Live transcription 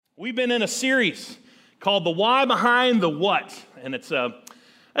We've been in a series called The Why Behind the What, and that's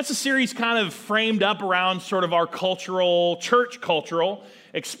a series kind of framed up around sort of our church cultural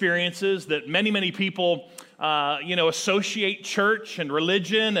experiences that many people, associate church and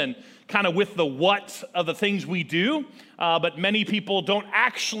religion and kind of with the what of the things we do, but many people don't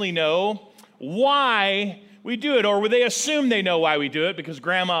actually know why we do it, or they assume they know why we do it because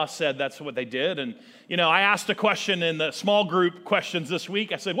grandma said that's what they did. And, I asked a question in the small group questions this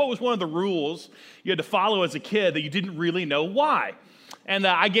week. I said, what was one of the rules you had to follow as a kid that you didn't really know why? And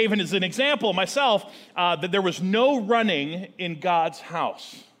I gave it as an example myself that there was no running in God's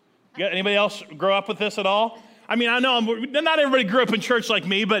house. Anybody else grow up with this at all? I mean, I know not everybody grew up in church like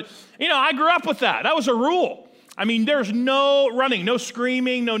me, but, I grew up with that. That was a rule. I mean, there's no running, no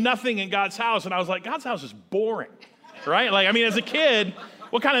screaming, no nothing in God's house. And I was like, God's house is boring, right? As a kid,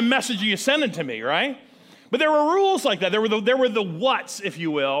 what kind of message are you sending to me, right? But there were rules like that. There were the whats, if you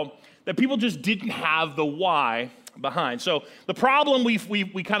will, that people just didn't have the why behind. So the problem we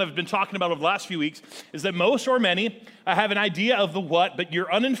kind of been talking about over the last few weeks is that most or many have an idea of the what, but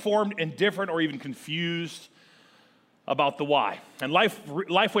you're uninformed, indifferent, or even confused about the why. And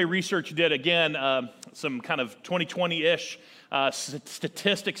Lifeway Research did, again, some kind of 2020-ish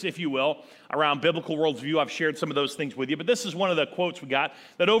statistics, if you will, around biblical worldview. I've shared some of those things with you, but this is one of the quotes we got,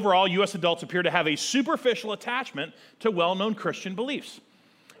 that overall, U.S. adults appear to have a superficial attachment to well-known Christian beliefs.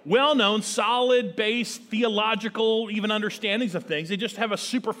 Well-known, solid-based, theological, even understandings of things. They just have a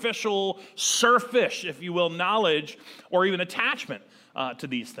superficial, surface, if you will, knowledge or even attachment to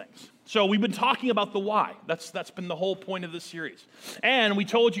these things. So we've been talking about the why. That's been the whole point of this series. And we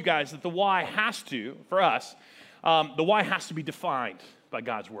told you guys that the why has to, for us, the why has to be defined by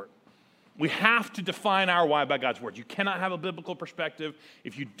God's word. We have to define our why by God's word. You cannot have a biblical perspective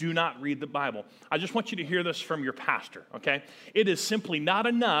if you do not read the Bible. I just want you to hear this from your pastor, okay? It is simply not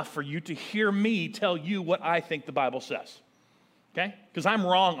enough for you to hear me tell you what I think the Bible says, okay? Because I'm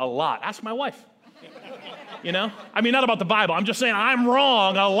wrong a lot. Ask my wife. Not about the Bible. I'm just saying I'm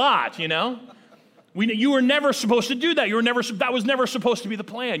wrong a lot, You were never supposed to do that. That was never supposed to be the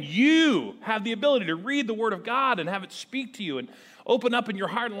plan. You have the ability to read the Word of God and have it speak to you and open up in your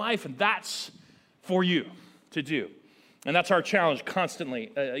heart and life, and that's for you to do. And that's our challenge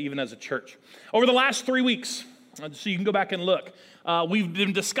constantly, even as a church. Over the last 3 weeks, so you can go back and look, we've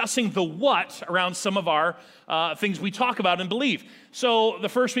been discussing the what around some of our things we talk about and believe. So the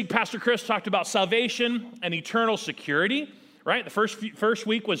first week, Pastor Chris talked about salvation and eternal security, right? The first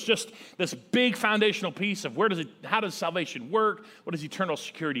week was just this big foundational piece of how does salvation work? What does eternal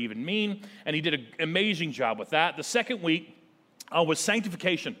security even mean? And he did an amazing job with that. The second week was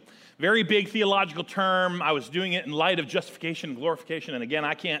sanctification. Very big theological term. I was doing it in light of justification and glorification. And again,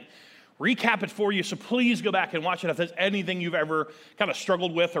 I can't recap it for you, so please go back and watch it if there's anything you've ever kind of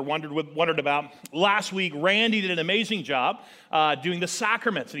struggled with or wondered about. Last week, Randy did an amazing job doing the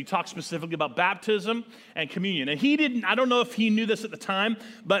sacraments, and he talked specifically about baptism and communion. And I don't know if he knew this at the time,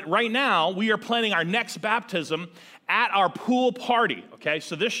 but right now, we are planning our next baptism at our pool party, okay?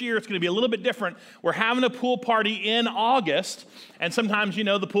 So this year, it's going to be a little bit different. We're having a pool party in August, and sometimes,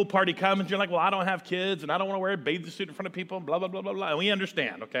 the pool party comes, and you're like, well, I don't have kids, and I don't want to wear a bathing suit in front of people, blah, blah, blah, blah, blah, and we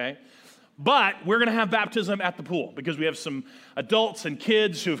understand, okay? But we're going to have baptism at the pool because we have some adults and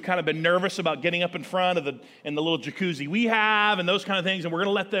kids who have kind of been nervous about getting up in front of in the little jacuzzi we have and those kind of things, and we're going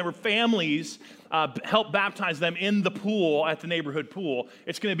to let their families help baptize them in the pool at the neighborhood pool.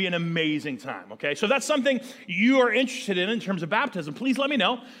 It's going to be an amazing time, okay? So if that's something you are interested in terms of baptism, please let me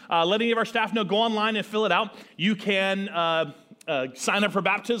know. Let any of our staff know. Go online and fill it out. You can sign up for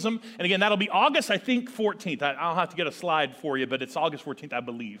baptism. And again, that'll be August, I think, 14th. I'll have to get a slide for you, but it's August 14th, I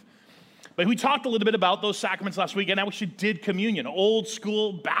believe. But we talked a little bit about those sacraments last week, and I actually did communion, old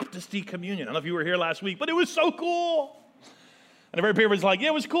school Baptist-y communion. I don't know if you were here last week, but it was so cool. And everybody was like, yeah,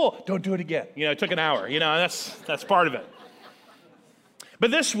 it was cool. Don't do it again. It took an hour. That's part of it.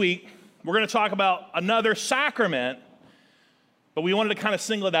 But this week, we're going to talk about another sacrament, but we wanted to kind of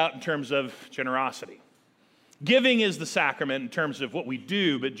single it out in terms of generosity. Giving is the sacrament in terms of what we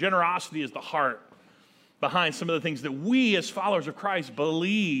do, but generosity is the heart behind some of the things that we as followers of Christ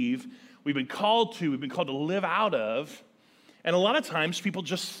believe we've been called to live out of. And a lot of times people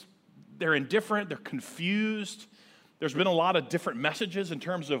they're indifferent, they're confused. There's been a lot of different messages in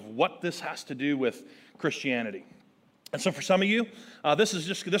terms of what this has to do with Christianity. And so for some of you, this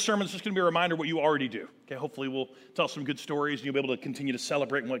sermon is just going to be a reminder of what you already do. Okay, hopefully we'll tell some good stories and you'll be able to continue to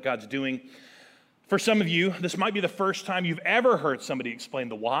celebrate what God's doing. For some of you, this might be the first time you've ever heard somebody explain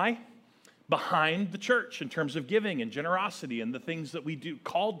the why behind the church in terms of giving and generosity and the things that we do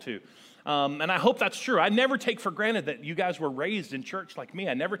called to. And I hope that's true. I never take for granted that you guys were raised in church like me.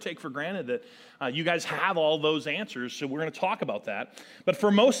 I never take for granted that you guys have all those answers, so we're going to talk about that. But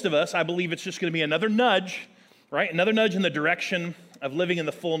for most of us, I believe it's just going to be another nudge, right? Another nudge in the direction of living in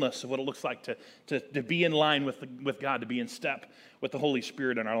the fullness of what it looks like to be in line with God, to be in step with the Holy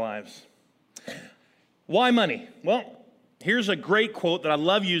Spirit in our lives. Why money? Well, here's a great quote that I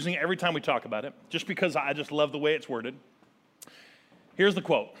love using every time we talk about it, just because I just love the way it's worded. Here's the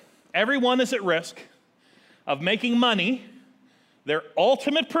quote. Everyone is at risk of making money their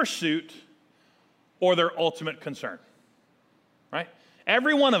ultimate pursuit or their ultimate concern, right?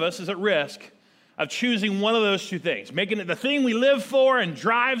 Every one of us is at risk of choosing one of those two things, making it the thing we live for and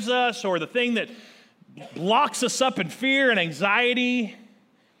drives us, or the thing that locks us up in fear and anxiety.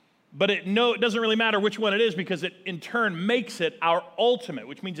 But it doesn't really matter which one it is, because it in turn makes it our ultimate,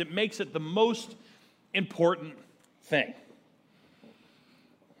 which means it makes it the most important thing.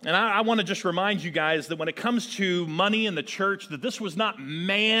 And I want to just remind you guys that when it comes to money in the church, that this was not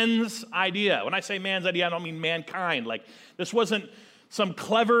man's idea. When I say man's idea, I don't mean mankind. Like, this wasn't some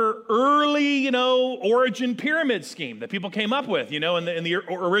clever early, origin pyramid scheme that people came up with, in the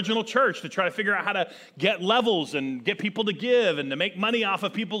original church to try to figure out how to get levels and get people to give and to make money off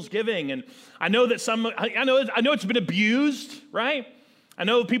of people's giving. And I know that I know it's been abused, right? I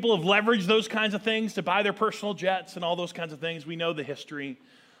know people have leveraged those kinds of things to buy their personal jets and all those kinds of things. We know the history.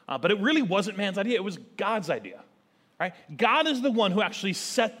 But it really wasn't man's idea. It was God's idea, right? God is the one who actually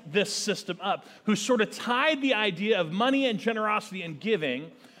set this system up, who sort of tied the idea of money and generosity and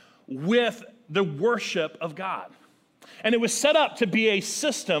giving with the worship of God. And it was set up to be a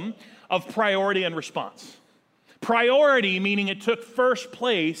system of priority and response. Priority meaning it took first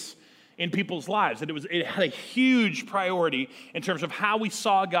place in people's lives. And it had a huge priority in terms of how we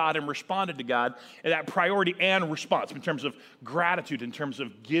saw God and responded to God, and that priority and response in terms of gratitude, in terms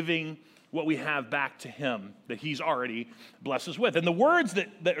of giving what we have back to Him that He's already blessed us with. And the words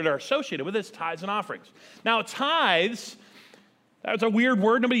that are associated with it is tithes and offerings. Now, tithes, that's a weird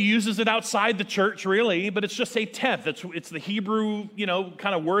word. Nobody uses it outside the church, really, but it's just a tenth. It's the Hebrew,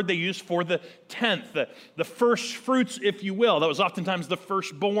 kind of word they use for the tenth, the first fruits, if you will. That was oftentimes the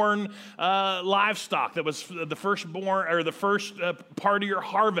firstborn livestock. That was the firstborn, or the first part of your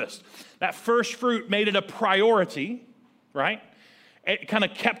harvest. That first fruit made it a priority, right? It kind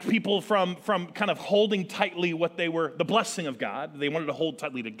of kept people from kind of holding tightly what they were, the blessing of God. They wanted to hold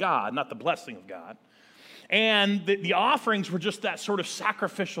tightly to God, not the blessing of God. And the offerings were just that sort of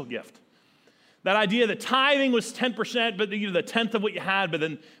sacrificial gift. That idea that tithing was 10%, but the tenth of what you had, but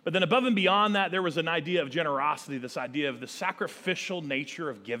then above and beyond that, there was an idea of generosity, this idea of the sacrificial nature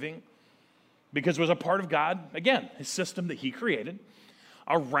of giving, because it was a part of God, again, His system that He created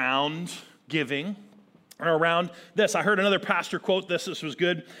around giving, and around this. I heard another pastor quote this. This was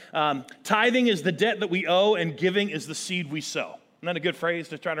good. Tithing is the debt that we owe, and giving is the seed we sow. Isn't that a good phrase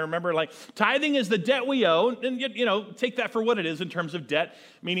to try to remember? Like, tithing is the debt we owe, and take that for what it is in terms of debt,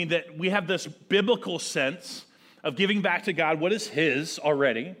 meaning that we have this biblical sense of giving back to God what is His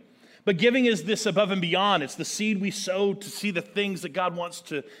already. But giving is this above and beyond. It's the seed we sow to see the things that God wants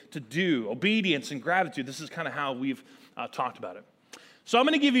to do. Obedience and gratitude. This is kind of how we've talked about it. So I'm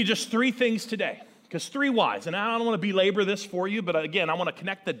going to give you just three things today, because three whys. And I don't want to belabor this for you, but again, I want to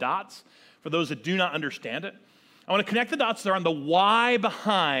connect the dots for those that do not understand it. I want to connect the dots there on the why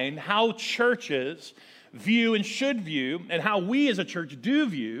behind how churches view and should view, and how we as a church do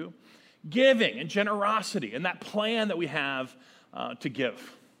view, giving and generosity and that plan that we have to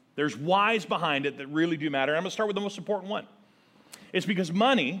give. There's whys behind it that really do matter. And I'm going to start with the most important one. It's because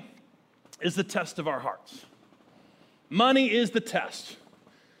money is the test of our hearts. Money is the test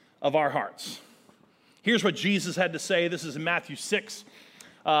of our hearts. Here's what Jesus had to say. This is in Matthew 6.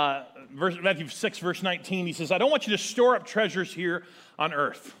 Matthew 6, verse 19, He says, I don't want you to store up treasures here on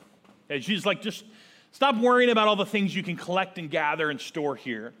earth. Okay, Jesus like, just stop worrying about all the things you can collect and gather and store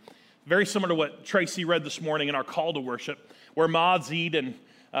here. Very similar to what Tracy read this morning in our call to worship, where moths eat them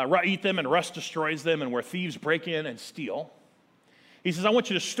and rust destroys them, and where thieves break in and steal. He says, I want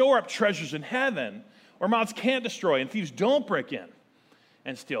you to store up treasures in heaven where moths can't destroy and thieves don't break in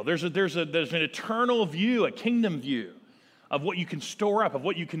and steal. There's an eternal view, a kingdom view of what you can store up, of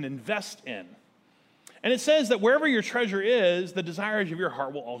what you can invest in. And it says that wherever your treasure is, the desires of your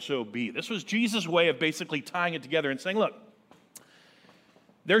heart will also be. This was Jesus' way of basically tying it together and saying, look,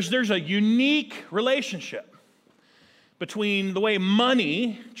 there's a unique relationship between the way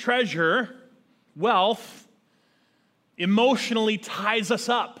money, treasure, wealth, emotionally ties us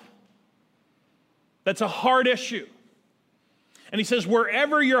up. That's a hard issue. And He says,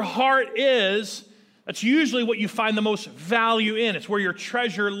 wherever your heart is, That's usually what you find the most value in. It's where your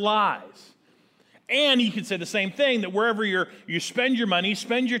treasure lies. And you can say the same thing, that wherever you spend your money,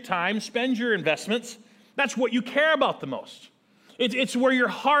 spend your time, spend your investments, that's what you care about the most. It's where your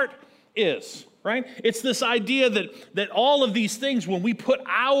heart is, right? It's this idea that all of these things, when we put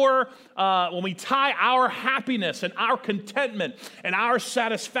when we tie our happiness and our contentment and our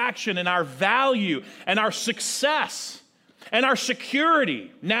satisfaction and our value and our success and our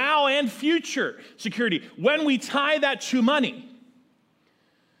security, now and future security, when we tie that to money,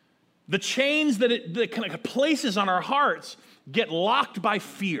 the chains that it kind of places on our hearts get locked by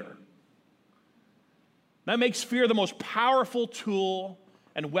fear. That makes fear the most powerful tool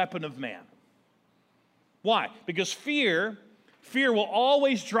and weapon of man. Why? Because fear will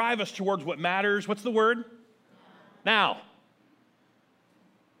always drive us towards what matters. What's the word? Now.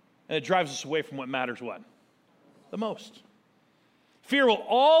 And it drives us away from what matters what? The most. Fear will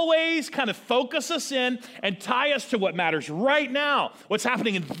always kind of focus us in and tie us to what matters right now, what's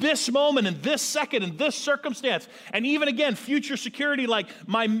happening in this moment, in this second, in this circumstance, and even again, future security like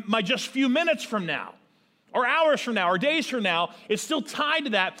my just few minutes from now, or hours from now, or days from now, is still tied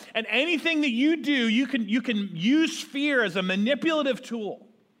to that. And anything that you do, you can use fear as a manipulative tool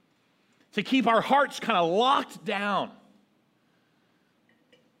to keep our hearts kind of locked down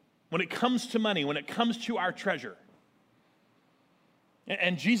when it comes to money, when it comes to our treasure.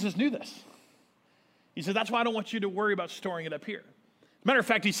 And Jesus knew this. He said, that's why I don't want you to worry about storing it up here. Matter of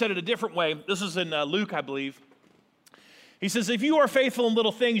fact, he said it a different way. This is in Luke, I believe. He says, if you are faithful in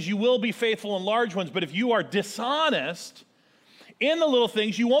little things, you will be faithful in large ones. But if you are dishonest in the little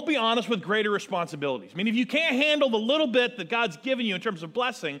things, you won't be honest with greater responsibilities. I mean, if you can't handle the little bit that God's given you in terms of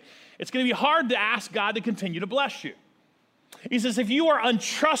blessing, it's going to be hard to ask God to continue to bless you. He says, if you are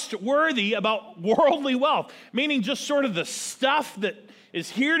untrustworthy about worldly wealth, meaning just sort of the stuff that is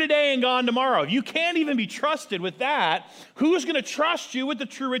here today and gone tomorrow, if you can't even be trusted with that, who's going to trust you with the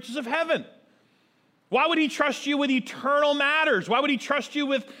true riches of heaven? Why would he trust you with eternal matters? Why would he trust you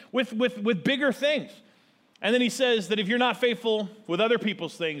with bigger things? And then he says that if you're not faithful with other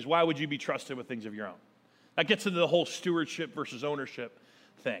people's things, why would you be trusted with things of your own? That gets into the whole stewardship versus ownership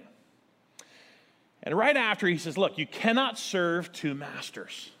thing. And right after, he says, look, you cannot serve two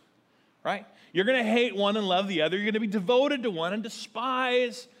masters, right? You're going to hate one and love the other. You're going to be devoted to one and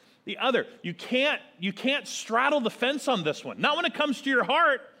despise the other. You can't straddle the fence on this one. Not when it comes to your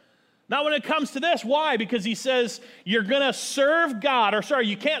heart. Not when it comes to this. Why? Because he says you're going to serve God,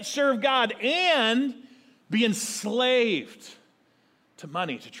 you can't serve God and be enslaved to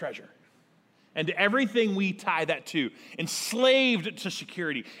money, to treasure, and to everything we tie that to. Enslaved to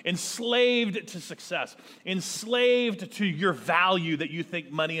security, enslaved to success, enslaved to your value that you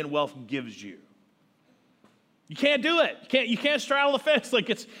think money and wealth gives you. You can't do it. You can't straddle the fence. Like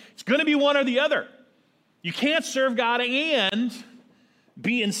it's going to be one or the other. You can't serve God and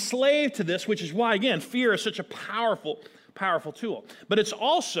be enslaved to this, which is why, again, fear is such a powerful, powerful tool. But it's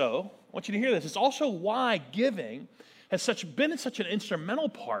also, I want you to hear this, it's also why giving has been such an instrumental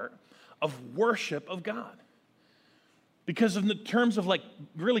part of worship of God. Because in the terms of like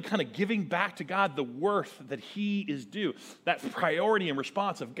really kind of giving back to God the worth that he is due, that priority and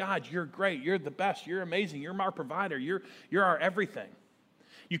response of God, you're great, you're the best, you're amazing, you're our provider, you're our everything.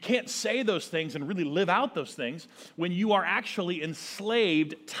 You can't say those things and really live out those things when you are actually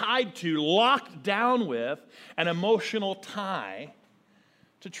enslaved, tied to, locked down with an emotional tie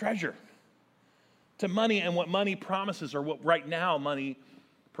to treasure, to money and what money promises or what right now money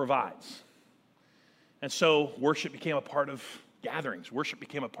provides. And so worship became a part of gatherings. Worship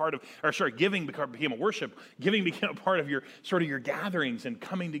became a part of, giving became a worship. Giving became a part of your gatherings and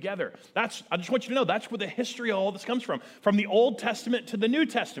coming together. I just want you to know, that's where the history of all this comes from the Old Testament to the New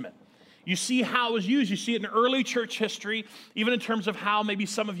Testament. You see how it was used. You see it in early church history, even in terms of how maybe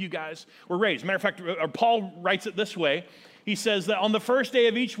some of you guys were raised. Matter of fact, Paul writes it this way. He says that on the first day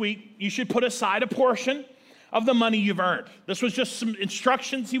of each week, you should put aside a portion of the money you've earned. This was just some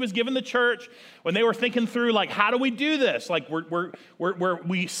instructions he was giving the church when they were thinking through, like, how do we do this? Like,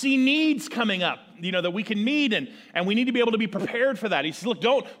 we see needs coming up, that we can meet, and we need to be able to be prepared for that. He says, look,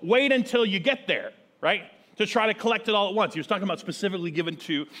 don't wait until you get there, right, to try to collect it all at once. He was talking about specifically given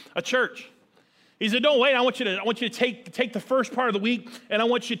to a church. He said, don't wait. I want you to take the first part of the week, and I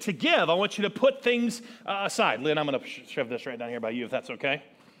want you to give. I want you to put things aside. Lynn, I'm going to shove this right down here by you, if that's okay.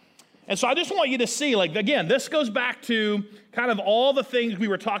 And so I just want you to see, like, again, this goes back to kind of all the things we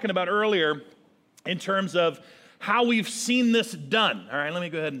were talking about earlier in terms of how we've seen this done. All right, let me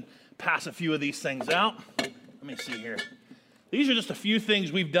go ahead and pass a few of these things out. Let me see here. These are just a few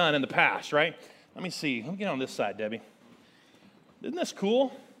things we've done in the past, right? Let me see. Let me get on this side, Debbie. Isn't this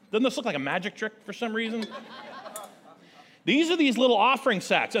cool? Doesn't this look like a magic trick for some reason? These are these little offering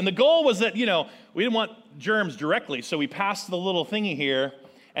sacks. And the goal was that, we didn't want germs directly, so we passed the little thingy here,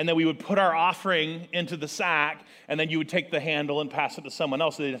 and then we would put our offering into the sack, and then you would take the handle and pass it to someone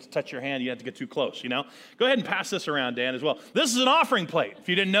else so they didn't have to touch your hand. You didn't have to get too close, Go ahead and pass this around, Dan, as well. This is an offering plate. If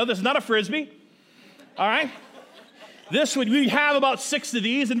you didn't know, this is not a Frisbee. All right? We have about 6 of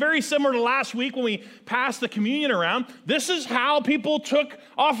these, and very similar to last week when we passed the communion around, this is how people took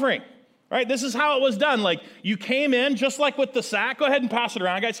offering. Right? This is how it was done. Like, you came in just like with the sack. Go ahead and pass it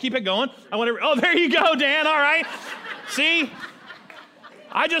around, guys. Keep it going. Oh, there you go, Dan. All right. See?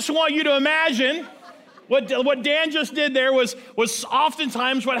 I just want you to imagine what Dan just did there was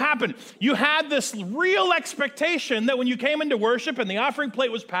oftentimes what happened. You had this real expectation that when you came into worship and the offering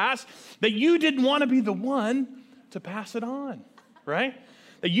plate was passed, that you didn't want to be the one to pass it on, right?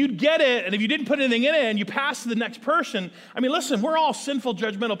 That you'd get it, and if you didn't put anything in it and you pass to the next person, listen, we're all sinful,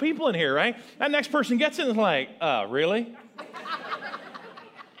 judgmental people in here, right? That next person gets it and is like, really?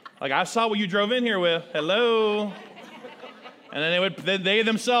 Like, I saw what you drove in here with. Hello? And then they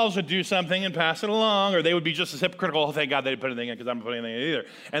themselves would do something and pass it along, or they would be just as hypocritical. Oh, thank God they didn't put anything in because I'm not putting anything in either.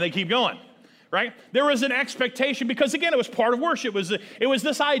 And they keep going, right? There was an expectation because, again, it was part of worship. It was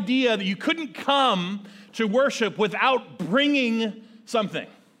this idea that you couldn't come to worship without bringing something.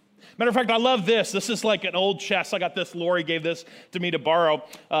 Matter of fact, I love this. This is like an old chest. I got this. Lori gave this to me to borrow.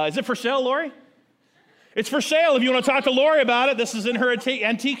 Is it for sale, Lori? It's for sale if you want to talk to Lori about it. This is in her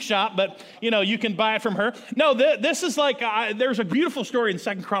antique shop, but, you can buy it from her. No, this is like, there's a beautiful story in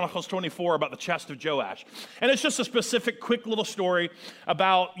 2 Chronicles 24 about the chest of Joash. And it's just a specific, quick little story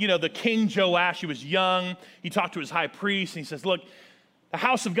about, the king Joash. He was young. He talked to his high priest, and he says, look, the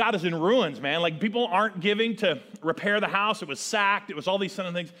house of God is in ruins, man. Like, people aren't giving to repair the house. It was sacked. It was all these kind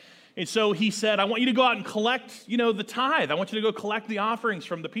of things. And so he said, I want you to go out and collect, the tithe. I want you to go collect the offerings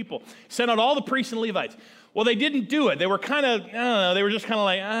from the people. He sent out all the priests and Levites. Well, they didn't do it. They were kind of, I don't know, they were just kind of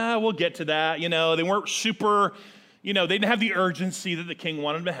like, we'll get to that. They weren't super, they didn't have the urgency that the king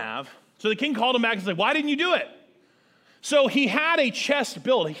wanted to have. So the king called him back and said, why didn't you do it? So he had a chest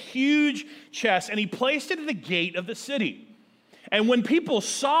built, a huge chest, and he placed it at the gate of the city. And when people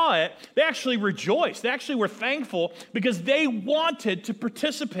saw it, they actually rejoiced. They actually were thankful because they wanted to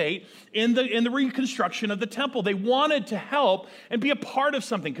participate in the reconstruction of the temple. They wanted to help and be a part of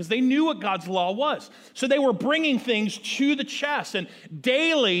something because they knew what God's law was. So they were bringing things to the chest. And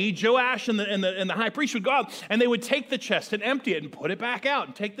daily, Joash and the high priest would go out and they would take the chest and empty it and put it back out,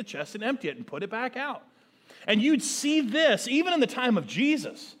 and take the chest and empty it and put it back out. And you'd see this even in the time of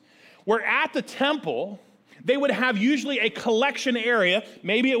Jesus, where at the temple, they would have usually a collection area.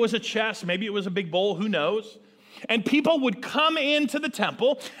 Maybe it was a chest, maybe it was a big bowl, who knows? And people would come into the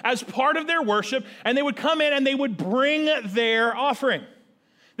temple as part of their worship, and they would come in and they would bring their offering.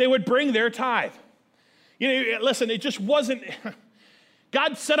 They would bring their tithe. Listen, it just wasn't,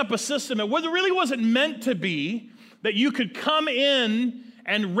 God set up a system. It really wasn't meant to be that you could come in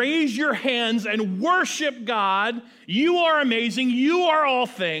and raise your hands and worship God. You are amazing. You are all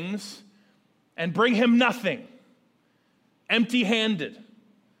things. And bring him nothing, empty-handed. It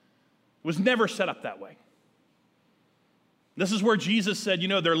was never set up that way. This is where Jesus said,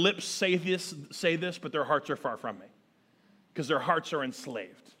 their lips say this, but their hearts are far from me. Because their hearts are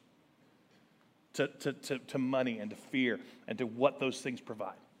enslaved to money and to fear and to what those things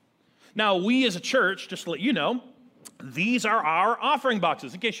provide. Now, we as a church, just to let you know, these are our offering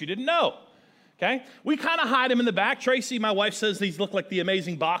boxes, in case you didn't know. Okay? We kind of hide them in the back. Tracy, my wife, says these look like the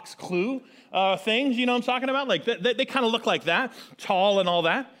amazing box Clue things. You know what I'm talking about? Like they kind of look like that, tall and all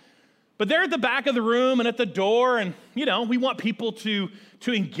that. But they're at the back of the room and at the door, and we want people to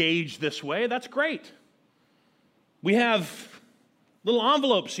engage this way. That's great. We have little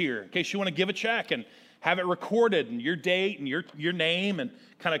envelopes here in case you want to give a check and have it recorded and your date and your name, and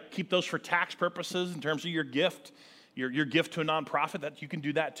kind of keep those for tax purposes in terms of your gift, your gift to a nonprofit. That you can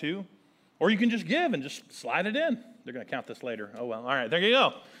do that too. Or you can just give and just slide it in. They're going to count this later. Oh, well. All right, there you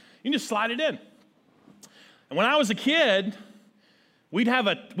go. You can just slide it in. And when I was a kid, we'd have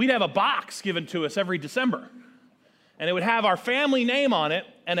a box given to us every December. And it would have our family name on it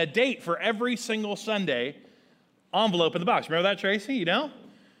and a date for every single Sunday envelope in the box. Remember that, Tracy? I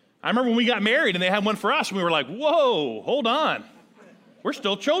remember when we got married and they had one for us, and we were like, whoa, hold on. We're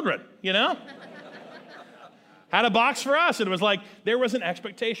still children, Had a box for us, and it was like there was an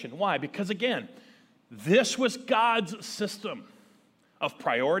expectation. Why? Because, again, this was God's system of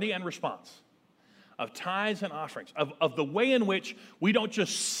priority and response, of tithes and offerings, of the way in which we don't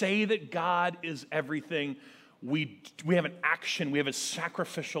just say that God is everything. We have an action, we have a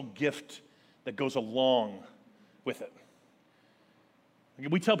sacrificial gift that goes along with it.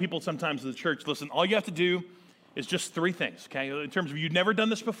 We tell people sometimes in the church, listen, all you have to do is just 3 things, okay? In terms of you've never done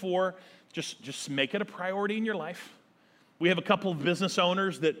this before, just make it a priority in your life. We have a couple of business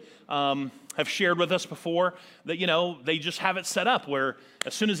owners that have shared with us before that, they just have it set up where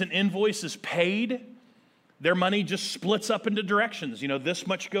as soon as an invoice is paid, their money just splits up into directions. This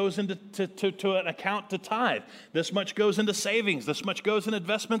much goes into to an account to tithe. This much goes into savings. This much goes in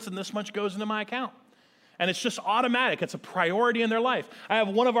investments, and this much goes into my account. And it's just automatic. It's a priority in their life. I have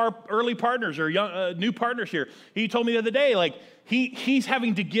one of our early partners or young, new partners here. He told me the other day, like, he's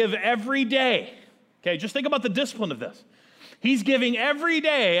having to give every day. Okay, just think about the discipline of this. He's giving every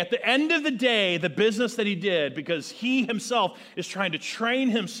day, at the end of the day, the business that he did because he himself is trying to train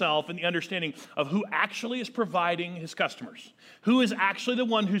himself in the understanding of who actually is providing his customers, who is actually the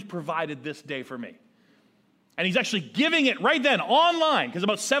one who's provided this day for me. And he's actually giving it right then online, because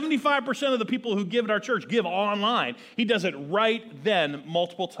about 75% of the people who give at our church give online. He does it right then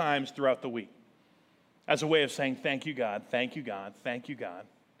multiple times throughout the week as a way of saying, thank you, God, thank you, God, thank you, God.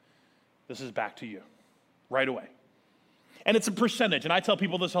 This is back to you right away. And it's a percentage, and I tell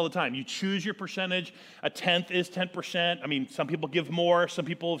people this all the time. You choose your percentage. A tenth is 10%. I mean, some people give more. Some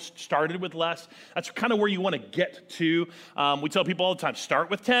people have started with less. That's kind of where you want to get to. We tell people all the time, start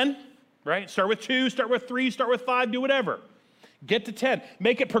with 10, right? Start with 2, start with 3, start with 5, do whatever. Get to 10.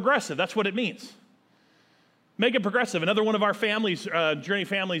 Make it progressive. That's what it means. Make it progressive. Another one of our families, Journey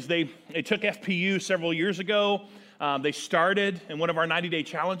families, they took FPU several years ago. They started in one of our 90-day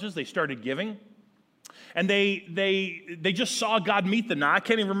challenges. They started giving. And they just saw God meet them. Now, I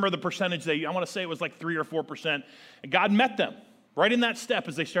can't even remember the percentage. I want to say it was like 3 or 4%. And God met them right in that step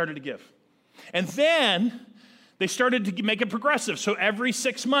as they started to give. And then they started to make it progressive. So every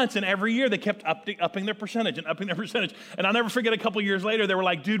 6 months and every year, they kept upping their percentage and upping their percentage. And I'll never forget, a couple years later, they were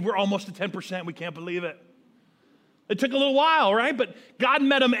like, dude, we're almost at 10%. We can't believe it. It took a little while, right? But God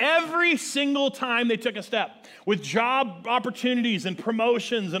met them every single time they took a step with job opportunities and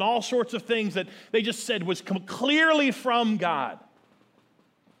promotions and all sorts of things that they just said was clearly from God.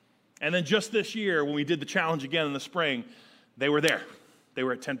 And then just this year, when we did the challenge again in the spring, they were there. They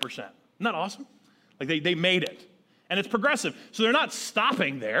were at 10%. Isn't that awesome? Like they made it. And it's progressive. So they're not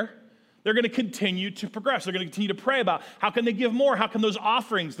stopping there. They're going to continue to progress. They're going to continue to pray about how can they give more? How can those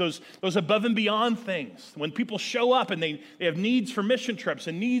offerings, those above and beyond things, when people show up and they have needs for mission trips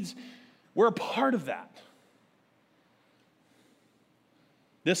and needs, we're a part of that.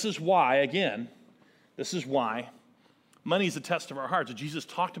 This is why money is a test of our hearts. Jesus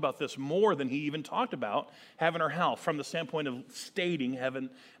talked about this more than he even talked about heaven or hell from the standpoint of stating heaven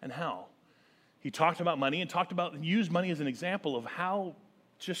and hell. He talked about money and used money as an example of how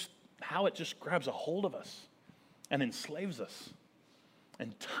it just grabs a hold of us and enslaves us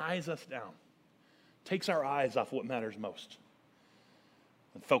and ties us down, takes our eyes off what matters most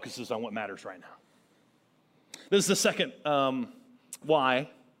and focuses on what matters right now. This is the second why,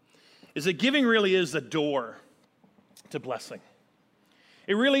 is that giving really is the door to blessing.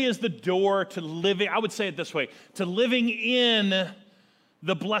 It really is the door to living, I would say it this way, to living in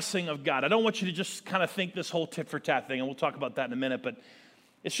the blessing of God. I don't want you to just kind of think this whole tit for tat thing, and we'll talk about that in a minute, but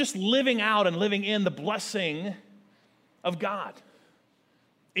it's just living out and living in the blessing of God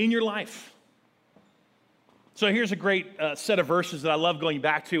in your life. So here's a great set of verses that I love going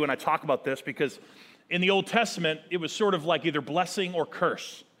back to when I talk about this, because in the Old Testament, it was sort of like either blessing or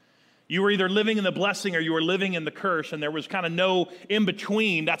curse. You were either living in the blessing or you were living in the curse, and there was kind of no in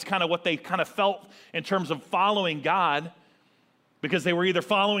between. That's kind of what they kind of felt in terms of following God, because they were either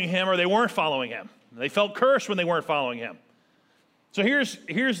following him or they weren't following him. They felt cursed when they weren't following him. So here's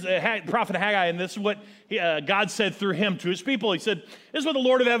the prophet Haggai, and this is what God said through him to his people. He said, this is what the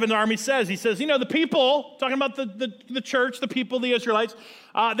Lord of Heaven's army says. He says, the people, talking about the church, the people, the Israelites,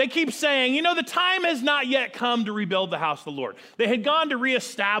 they keep saying, the time has not yet come to rebuild the house of the Lord. They had gone to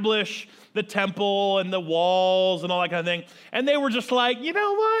reestablish the temple and the walls and all that kind of thing. And they were just like, you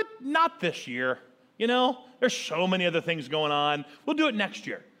know what? Not this year. There's so many other things going on. We'll do it next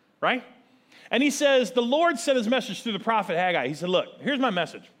year, right? And he says, the Lord sent his message through the prophet Haggai. He said, look, here's my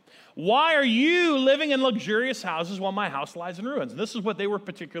message. Why are you living in luxurious houses while my house lies in ruins? And this is what they were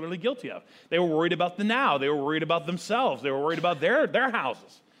particularly guilty of. They were worried about the now. They were worried about themselves. They were worried about their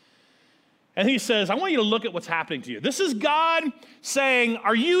houses. And he says, I want you to look at what's happening to you. This is God saying,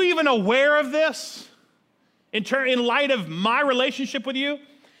 are you even aware of this in light of my relationship with you?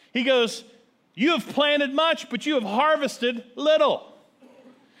 He goes, you have planted much, but you have harvested little.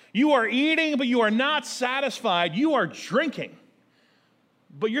 You are eating, but you are not satisfied. You are drinking,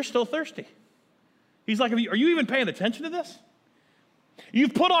 but you're still thirsty. He's like, are you even paying attention to this?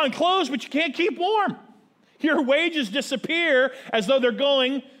 You've put on clothes, but you can't keep warm. Your wages disappear as though they're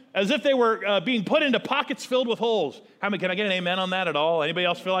going, as if they were being put into pockets filled with holes. Can I get an amen on that at all? Anybody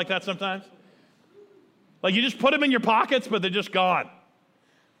else feel like that sometimes? Like you just put them in your pockets, but they're just gone.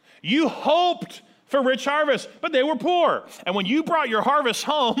 You hoped for rich harvest, but they were poor. And when you brought your harvest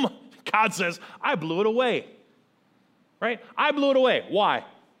home, God says, I blew it away. Right? I blew it away. Why?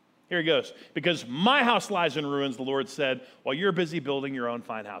 Here he goes. Because my house lies in ruins, the Lord said, while you're busy building your own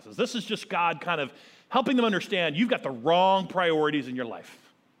fine houses. This is just God kind of helping them understand you've got the wrong priorities in your life.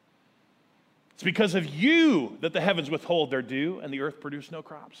 It's because of you that the heavens withhold their dew and the earth produce no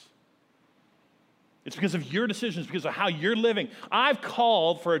crops. It's because of your decisions, because of how you're living. I've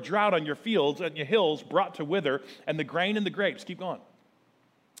called for a drought on your fields and your hills brought to wither, and the grain and the grapes, keep going,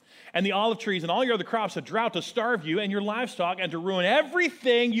 and the olive trees and all your other crops, a drought to starve you and your livestock and to ruin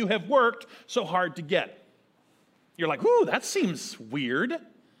everything you have worked so hard to get. You're like, ooh, that seems weird.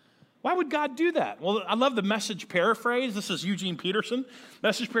 Why would God do that? Well, I love the Message paraphrase. This is Eugene Peterson.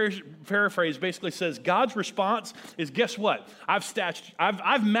 Message paraphrase basically says God's response is, guess what?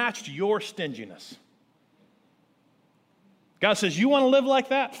 I've matched your stinginess. God says, you want to live like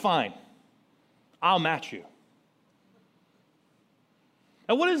that? Fine. I'll match you.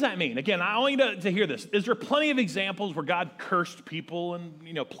 Now, what does that mean? Again, I want you to hear this. Is there plenty of examples where God cursed people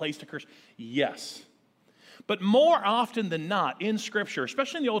and, placed a curse? Yes. But more often than not in Scripture,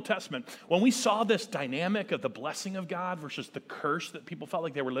 especially in the Old Testament, when we saw this dynamic of the blessing of God versus the curse that people felt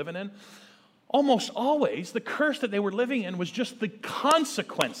like they were living in, almost always the curse that they were living in was just the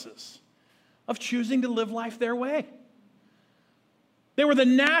consequences of choosing to live life their way. They were the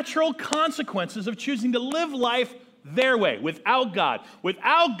natural consequences of choosing to live life their way, without God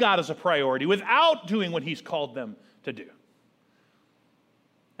as a priority, without doing what He's called them to do.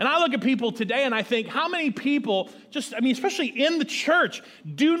 And I look at people today and I think, how many people especially in the church,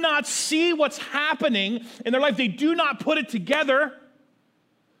 do not see what's happening in their life. They do not put it together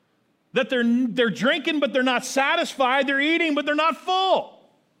that they're drinking, but they're not satisfied. They're eating, but they're not full.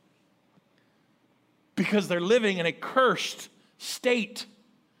 Because they're living in a cursed state.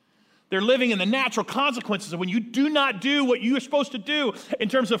 They're living in the natural consequences of when you do not do what you're supposed to do in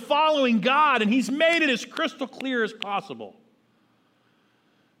terms of following God, and He's made it as crystal clear as possible.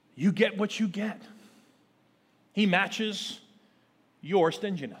 You get what you get. He matches your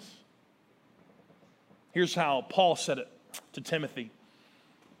stinginess. Here's how Paul said it to Timothy.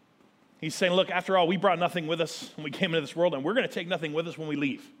 He's saying, look, after all, we brought nothing with us when we came into this world, and we're going to take nothing with us when we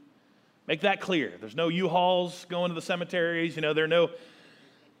leave. Make that clear. There's no U-Hauls going to the cemeteries.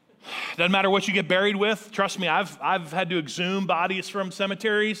 Doesn't matter what you get buried with. Trust me, I've had to exhume bodies from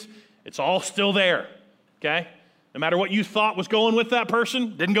cemeteries. It's all still there, okay? No matter what you thought was going with that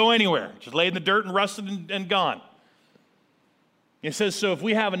person, didn't go anywhere. Just laid in the dirt and rusted and gone. He says, so if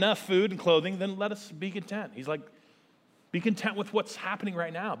we have enough food and clothing, then let us be content. He's like, be content with what's happening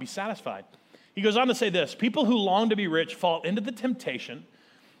right now. Be satisfied. He goes on to say this, people who long to be rich fall into the temptation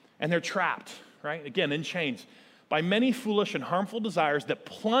and they're trapped, right? Again, in chains, by many foolish and harmful desires that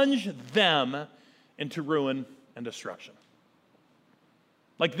plunge them into ruin and destruction.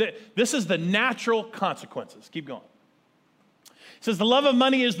 Like this is the natural consequences. Keep going. It says the love of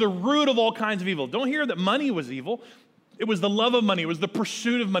money is the root of all kinds of evil. Don't hear that money was evil. It was the love of money. It was the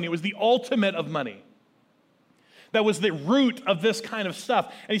pursuit of money. It was the ultimate of money. That was the root of this kind of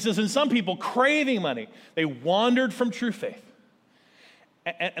stuff. And he says, and some people craving money, they wandered from true faith.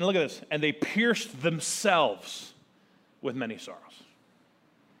 And look at this. And they pierced themselves with many sorrows.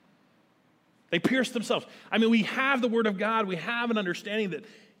 They pierced themselves. We have the Word of God. We have an understanding that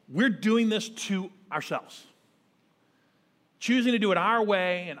we're doing this to ourselves. Choosing to do it our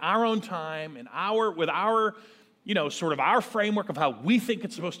way, in our own time, with our our framework of how we think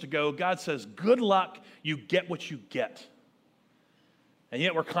it's supposed to go. God says, good luck, you get what you get. And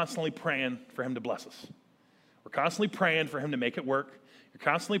yet we're constantly praying for Him to bless us. We're constantly praying for Him to make it work. You're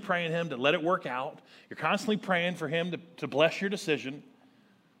constantly praying Him to let it work out. You're constantly praying for Him to bless your decision.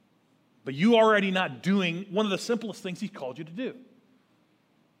 But you already not doing one of the simplest things He's called you to do,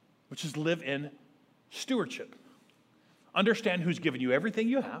 which is live in stewardship. Understand who's given you everything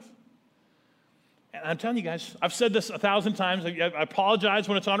you have. And I'm telling you guys, I've said this 1,000 times. I apologize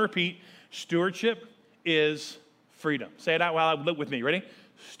when it's on repeat. Stewardship is freedom. Say it out loud with me. Ready?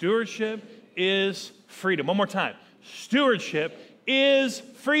 Stewardship is freedom. One more time. Stewardship is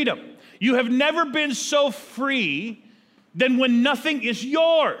freedom. You have never been so free than when nothing is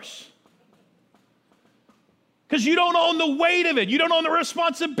yours. Because you don't own the weight of it. You don't own the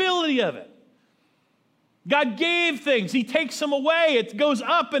responsibility of it. God gave things. He takes them away. It goes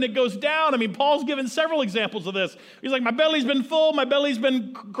up and it goes down. Paul's given several examples of this. He's like, my belly's been full. My belly's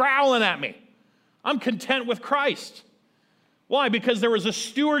been growling at me. I'm content with Christ. Why? Because there was a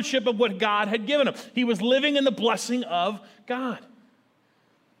stewardship of what God had given him. He was living in the blessing of God.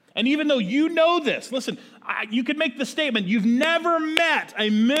 And even though you know this, listen, you could make the statement, you've never met a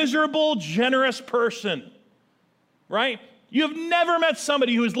miserable, generous person, right? You have never met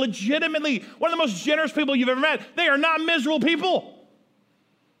somebody who is legitimately one of the most generous people you've ever met. They are not miserable people.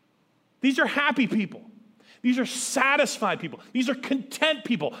 These are happy people. These are satisfied people. These are content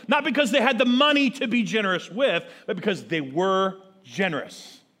people, not because they had the money to be generous with, but because they were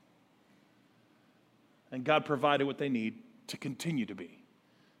generous. And God provided what they need to continue to be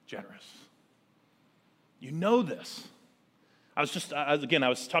generous. You know this. I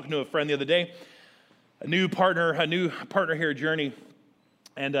was talking to a friend the other day, a new partner here at Journey,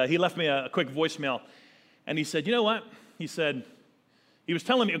 and he left me a quick voicemail, and he said, you know what? He said, he was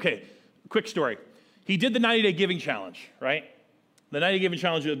telling me, okay, quick story. He did the 90-day giving challenge, right? The 90-day giving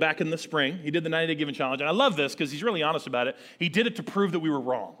challenge was back in the spring. He did the 90-day giving challenge, and I love this because he's really honest about it. He did it to prove that we were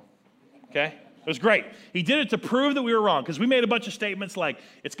wrong, okay? It was great. He did it to prove that we were wrong because we made a bunch of statements like,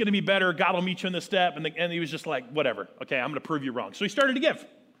 it's going to be better, God will meet you in this step, and he was just like, whatever, okay, I'm going to prove you wrong. So he started to give,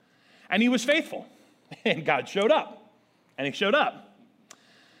 and he was faithful, and God showed up, and he showed up.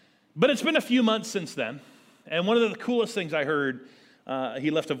 But it's been a few months since then, and one of the coolest things I heard, he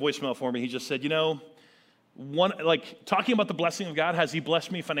left a voicemail for me. He just said, talking about the blessing of God, has he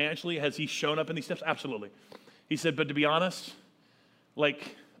blessed me financially? Has he shown up in these steps? Absolutely. He said, but to be honest,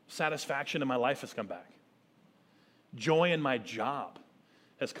 satisfaction in my life has come back. Joy in my job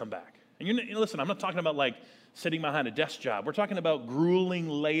has come back. And listen, I'm not talking about sitting behind a desk job. We're talking about grueling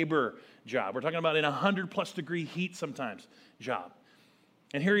labor job. We're talking about in 100+ degree heat sometimes job.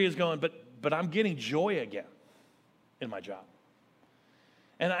 And here he is going, but I'm getting joy again in my job.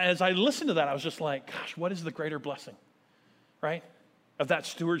 And as I listened to that, I was just like, gosh, what is the greater blessing, right, of that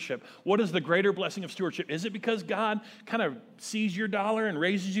stewardship? What is the greater blessing of stewardship? Is it because God kind of sees your dollar and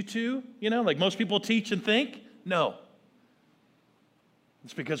raises you too, like most people teach and think? No.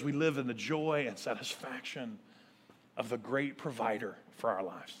 It's because we live in the joy and satisfaction of the great provider for our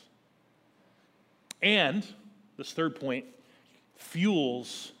lives. And this third point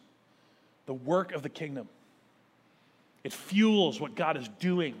fuels the work of the kingdom. It fuels what God is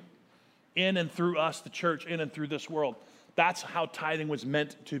doing in and through us, the church, in and through this world. That's how tithing was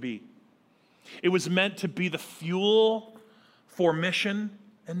meant to be. It was meant to be the fuel for mission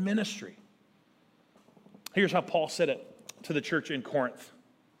and ministry. Here's how Paul said it to the church in Corinth.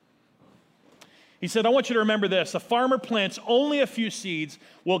 He said, I want you to remember this. A farmer plants only a few seeds,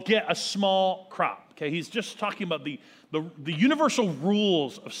 will get a small crop. Okay, he's just talking about the universal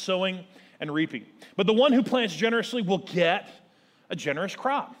rules of sowing and reaping. But the one who plants generously will get a generous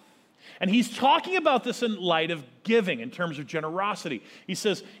crop. And he's talking about this in light of giving, in terms of generosity. He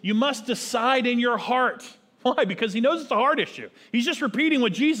says, you must decide in your heart. Why? Because he knows it's a heart issue. He's just repeating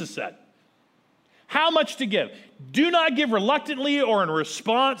what Jesus said. How much to give? Do not give reluctantly or in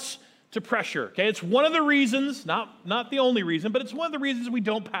response to pressure. Okay, it's one of the reasons, not the only reason, but it's one of the reasons we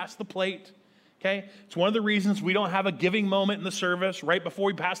don't pass the plate. Okay, it's one of the reasons we don't have a giving moment in the service right before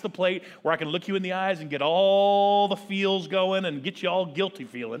we pass the plate where I can look you in the eyes and get all the feels going and get you all guilty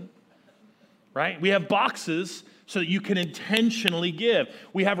feeling, right? We have boxes so that you can intentionally give.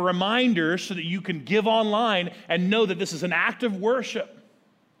 We have reminders so that you can give online and know that this is an act of worship.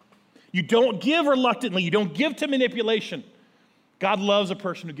 You don't give reluctantly. You don't give to manipulation. God loves a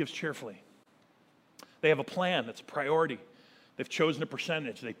person who gives cheerfully. They have a plan that's a priority. They've chosen a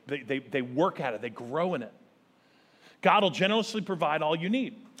percentage. They work at it. They grow in it. God will generously provide all you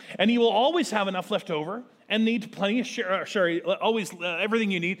need. And he will always have enough left over and need plenty of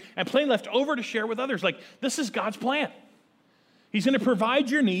everything you need and plenty left over to share with others. This is God's plan. He's going to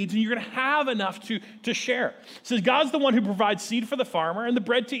provide your needs and you're going to have enough to share. It says God's the one who provides seed for the farmer and the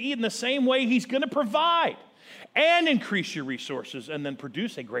bread to eat. In the same way, he's going to provide and increase your resources and then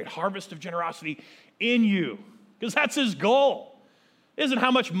produce a great harvest of generosity in you. Because that's his goal. Isn't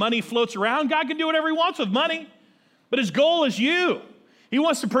how much money floats around. God can do whatever he wants with money. But his goal is you. He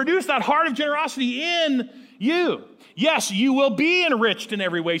wants to produce that heart of generosity in you. Yes, you will be enriched in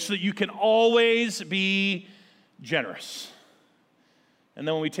every way so that you can always be generous. And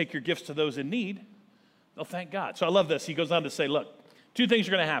then when we take your gifts to those in need, they'll thank God. So I love this. He goes on to say, look, two things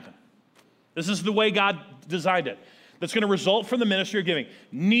are going to happen. This is the way God designed it. That's going to result from the ministry of giving.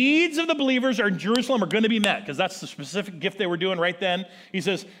 Needs of the believers in Jerusalem are going to be met, because that's the specific gift they were doing right then. He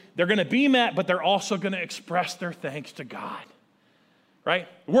says they're going to be met, but they're also going to express their thanks to God, right?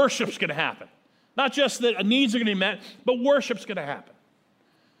 Worship's going to happen. Not just that needs are going to be met, but worship's going to happen.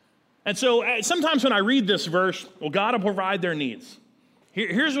 And so sometimes when I read this verse, well, God will provide their needs.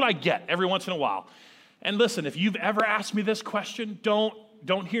 Here's what I get every once in a while. And listen, if you've ever asked me this question,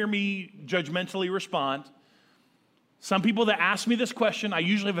 don't hear me judgmentally respond. Some people that ask me this question, I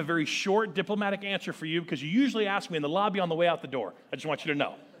usually have a very short diplomatic answer for you because you usually ask me in the lobby on the way out the door. I just want you to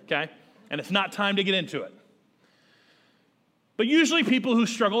know, okay? And it's not time to get into it. But usually people who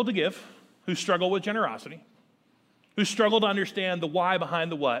struggle to give, who struggle with generosity, who struggle to understand the why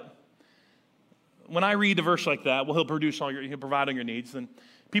behind the what, when I read a verse like that, well, he'll provide all your needs, then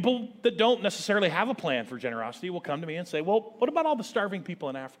people that don't necessarily have a plan for generosity will come to me and say, well, what about all the starving people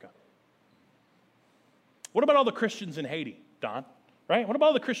in Africa? What about all the Christians in Haiti, Don? Right? What about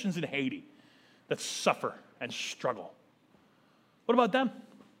all the Christians in Haiti that suffer and struggle? What about them?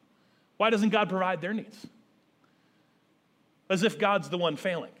 Why doesn't God provide their needs? As if God's the one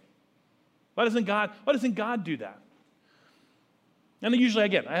failing. Why doesn't God do that? And usually,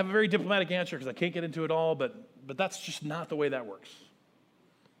 again, I have a very diplomatic answer because I can't get into it all, but that's just not the way that works.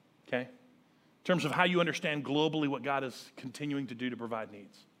 Okay? In terms of how you understand globally what God is continuing to do to provide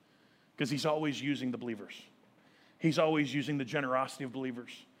needs. Because he's always using the believers. He's always using the generosity of believers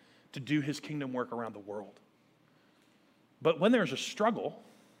to do his kingdom work around the world. But when there's a struggle,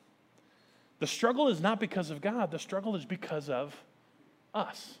 the struggle is not because of God. The struggle is because of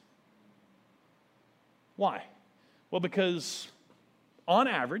us. Why? Well, because on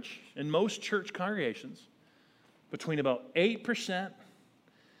average, in most church congregations, between about 8%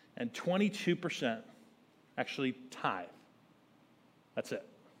 and 22% actually tithe. That's it.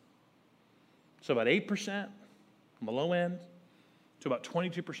 So about 8% on the low end to about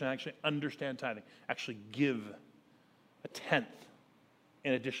 22% actually understand tithing, actually give a tenth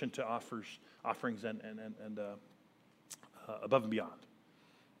in addition to offerings and above and beyond.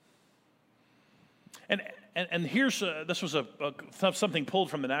 And here's this was something pulled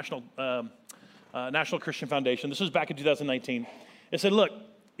from the National Christian Foundation. This was back in 2019. It said, look,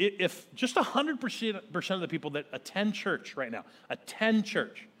 if just 100% of the people that attend church right now, attend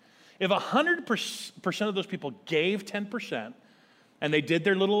church, if 100% of those people gave 10% and they did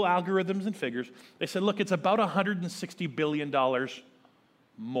their little algorithms and figures, they said, look, it's about $160 billion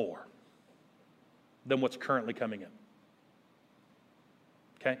more than what's currently coming in.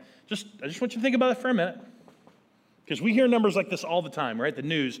 Okay? I just want you to think about it for a minute. Because we hear numbers like this all the time, right? The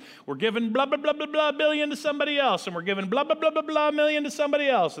news, we're giving blah, blah, blah, blah, blah billion to somebody else, and we're giving blah, blah, blah, blah, blah million to somebody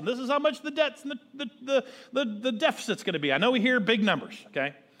else, and this is how much the debts and the deficit's going to be. I know we hear big numbers,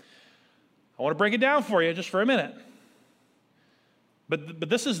 okay? I want to break it down for you just for a minute. But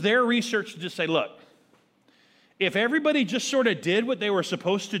this is their research to just say, look, if everybody just sort of did what they were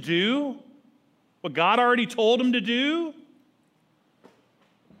supposed to do, what God already told them to do,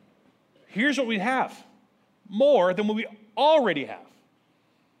 here's what we'd have. More than what we already have.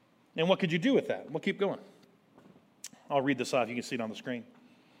 And what could you do with that? We'll keep going. I'll read this off. You can see it on the screen.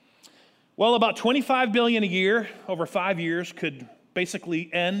 Well, about $25 billion a year over 5 years could basically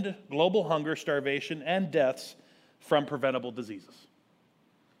end global hunger, starvation, and deaths from preventable diseases.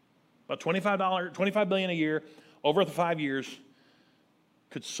 About $25 billion a year over the 5 years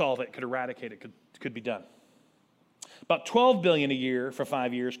could solve it, could eradicate it, could be done. About $12 billion a year for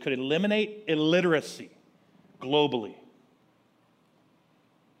 5 years could eliminate illiteracy globally.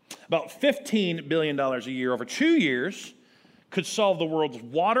 About $15 billion a year over 2 years could solve the world's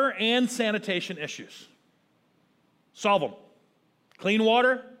water and sanitation issues. Solve them. Clean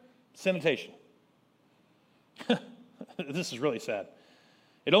water, sanitation. This is really sad.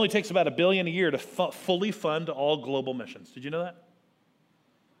 It only takes about $1 billion a year to fully fund all global missions. Did you know that?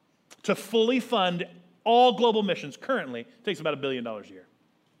 To fully fund all global missions currently takes about $1 billion a year.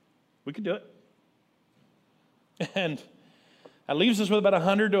 We could do it. And that leaves us with about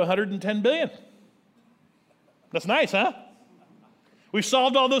 100 to 110 billion. That's nice, huh? We've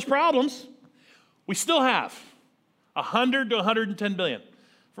solved all those problems. We still have 100 to 110 billion.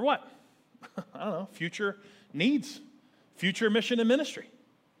 For what? I don't know, future needs, future mission and ministry.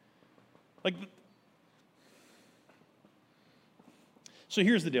 So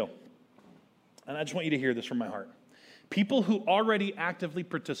here's the deal. And I just want you to hear this from my heart. People who already actively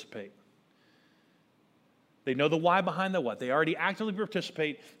participate, they know the why behind the what. They already actively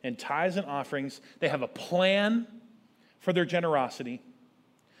participate in tithes and offerings. They have a plan for their generosity.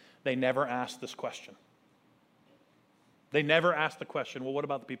 They never ask this question. They never ask the question, well, what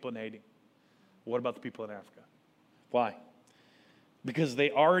about the people in Haiti? What about the people in Africa? Why? Because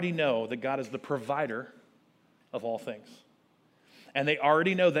they already know that God is the provider of all things. And they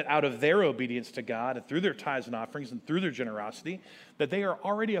already know that out of their obedience to God and through their tithes and offerings and through their generosity, that they are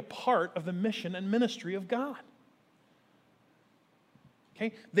already a part of the mission and ministry of God.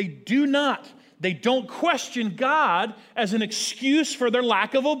 Okay? They do not. They don't question God as an excuse for their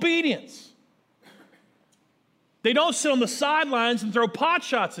lack of obedience. They don't sit on the sidelines and throw pot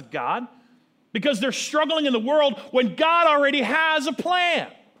shots at God because they're struggling in the world when God already has a plan.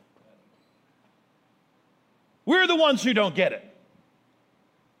 We're the ones who don't get it.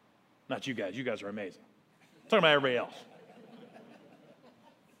 Not you guys. You guys are amazing. I'm talking about everybody else.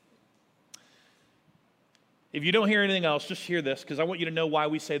 If you don't hear anything else, just hear this, because I want you to know why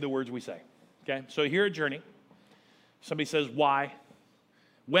we say the words we say. Okay? So here at Journey, somebody says, why?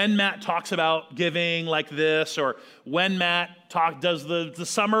 When Matt talks about giving like this, or when Matt does the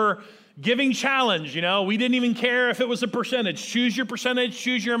summer giving challenge, we didn't even care if it was a percentage. Choose your percentage,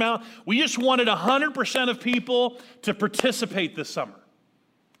 choose your amount. We just wanted 100% of people to participate this summer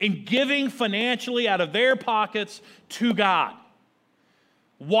in giving financially out of their pockets to God.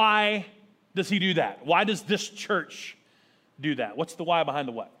 Why does he do that? Why does this church do that? What's the why behind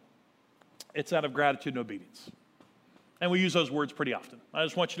the what? It's out of gratitude and obedience. And we use those words pretty often. I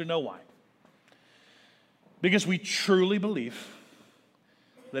just want you to know why. Because we truly believe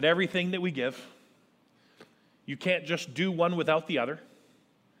that everything that we give, you can't just do one without the other.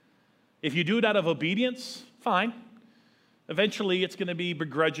 If you do it out of obedience, fine. Eventually it's going to be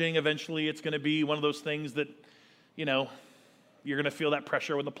begrudging. Eventually it's going to be one of those things that, you're going to feel that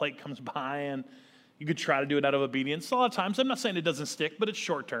pressure when the plate comes by, and you could try to do it out of obedience. A lot of times, I'm not saying it doesn't stick, but it's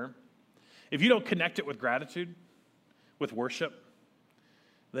short term. If you don't connect it with gratitude, with worship,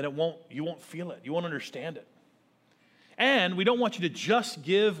 then you won't feel it. You won't understand it. And we don't want you to just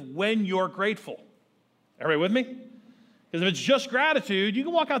give when you're grateful. Everybody with me? Because if it's just gratitude, you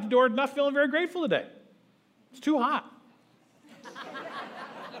can walk out the door not feeling very grateful today. It's too hot.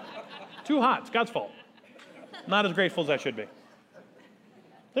 Too hot. It's God's fault. Not as grateful as I should be.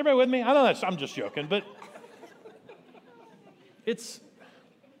 Everybody with me? I know I'm just joking, but it's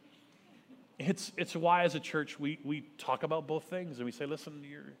why as a church we talk about both things, and we say, listen,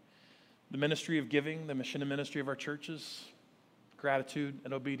 the ministry of giving, the mission and ministry of our churches, gratitude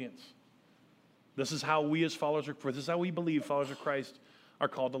and obedience. This is how we as this is how we believe followers of Christ are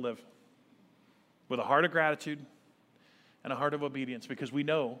called to live. With a heart of gratitude and a heart of obedience, because we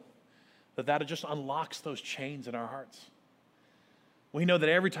know that just unlocks those chains in our hearts. We know that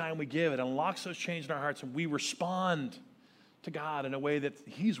every time we give, it unlocks those chains in our hearts, and we respond to God in a way that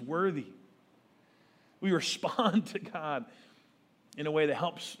he's worthy. We respond to God in a way that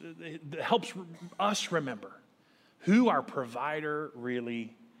helps us remember who our provider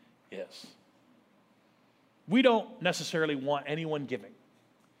really is. We don't necessarily want anyone giving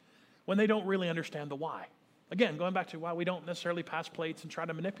when they don't really understand the why. Again, going back to why we don't necessarily pass plates and try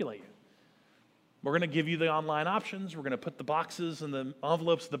to manipulate you. We're going to give you the online options. We're going to put the boxes and the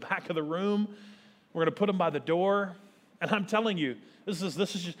envelopes at the back of the room. We're going to put them by the door. And I'm telling you, this is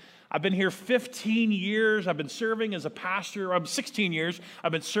just, I've been here 15 years. I've been serving as a pastor. I'm 16 years.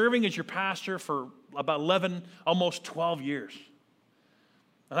 I've been serving as your pastor for about 11, almost 12 years.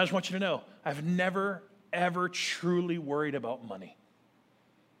 And I just want you to know, I've never, ever truly worried about money.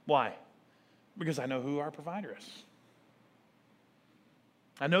 Why? Because I know who our provider is.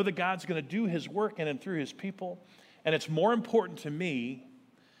 I know that God's going to do his work in and through his people, and it's more important to me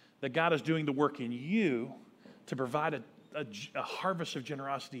that God is doing the work in you to provide a harvest of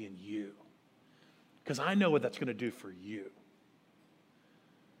generosity in you, because I know what that's going to do for you.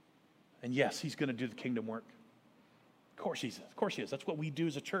 And yes, he's going to do the kingdom work. Of course he is. Of course he is. That's what we do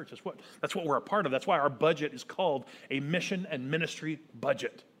as a church. That's what we're a part of. That's why our budget is called a mission and ministry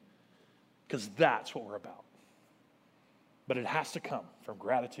budget, because that's what we're about. But it has to come from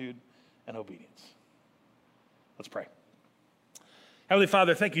gratitude and obedience. Let's pray. Heavenly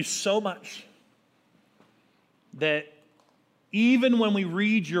Father, thank you so much that even when we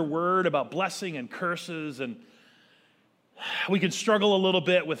read your word about blessing and curses, and we can struggle a little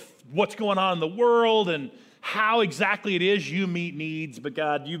bit with what's going on in the world and how exactly it is you meet needs, but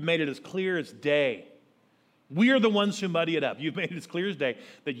God, you've made it as clear as day. We are the ones who muddy it up. You've made it as clear as day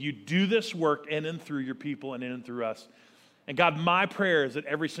that you do this work in and through your people and in and through us. And God, my prayer is that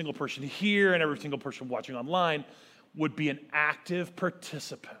every single person here and every single person watching online would be an active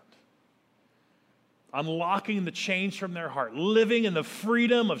participant, unlocking the chains from their heart, living in the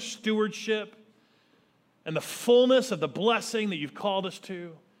freedom of stewardship and the fullness of the blessing that you've called us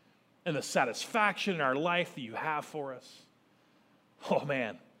to and the satisfaction in our life that you have for us. Oh,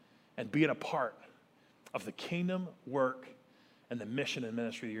 man, and being a part of the kingdom work and the mission and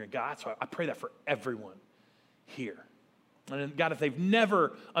ministry that you're in. God, so I pray that for everyone here. And God, if they've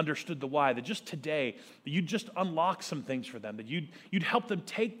never understood the why, that just today, that you'd just unlock some things for them, that you'd help them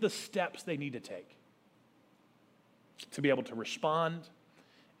take the steps they need to take to be able to respond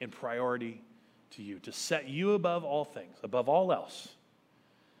in priority to you, to set you above all things, above all else.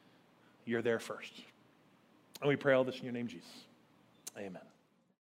 You're there first. And we pray all this in your name, Jesus. Amen.